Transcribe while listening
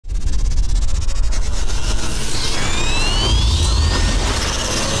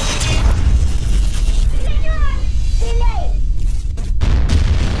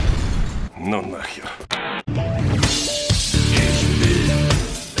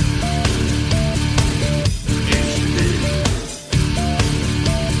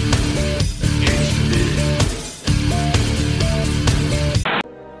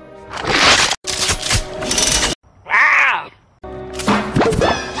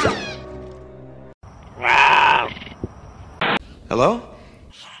Hello?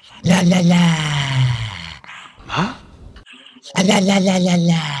 Ля-ля-ля. Huh?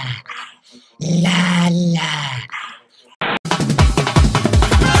 Ля-ля-ля-ля-ля. Ля-ля.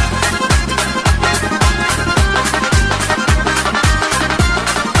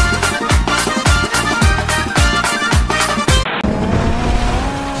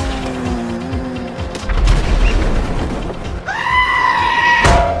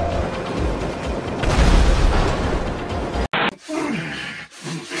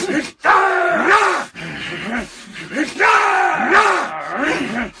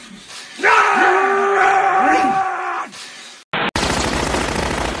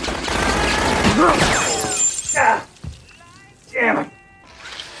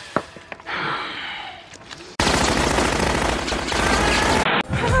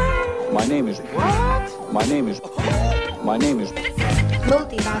 My name is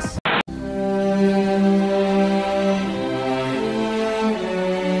Multikas.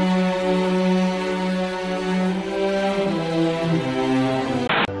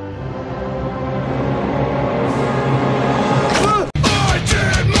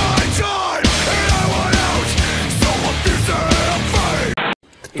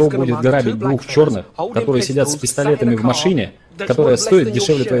 Кто будет грабить двух черных, которые сидят с пистолетами в машине, которая стоит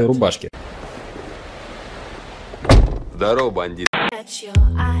дешевле твоей рубашки? Здорово, бандит.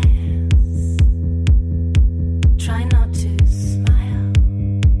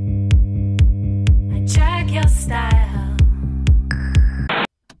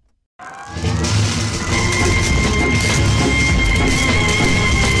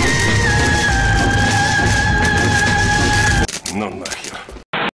 Ну нахер.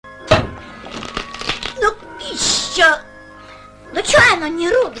 Ну еще. Ну чё оно не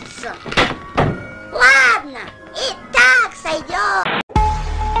рубится? Ладно, и так сойдет.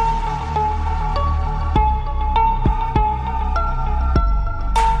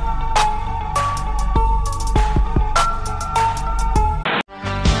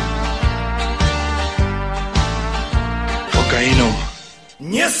 Кокаином.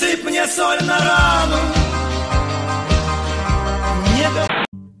 Не сыпь мне соль на рану.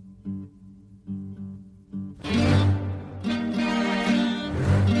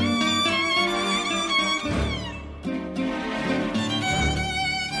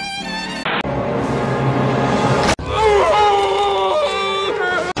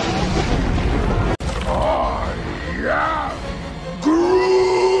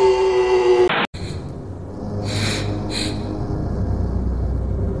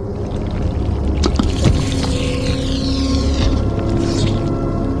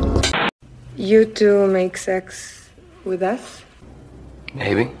 You two make sex with us?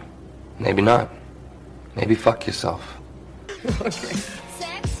 Maybe. Maybe not. Maybe fuck yourself. Okay.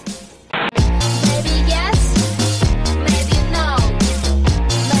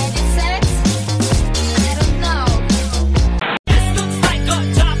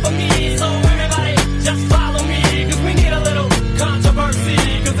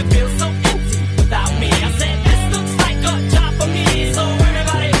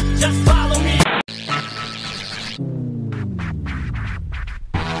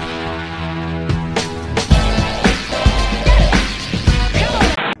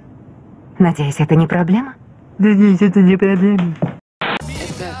 Надеюсь, это не проблема? Надеюсь, это не проблема.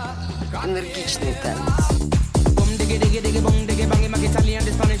 Это энергичный танец.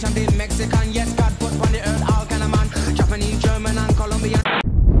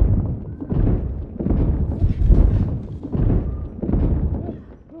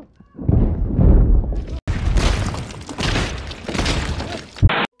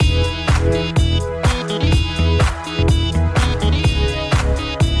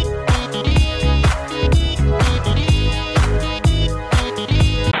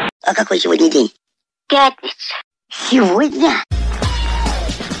 А какой сегодня день? Пятница. Сегодня?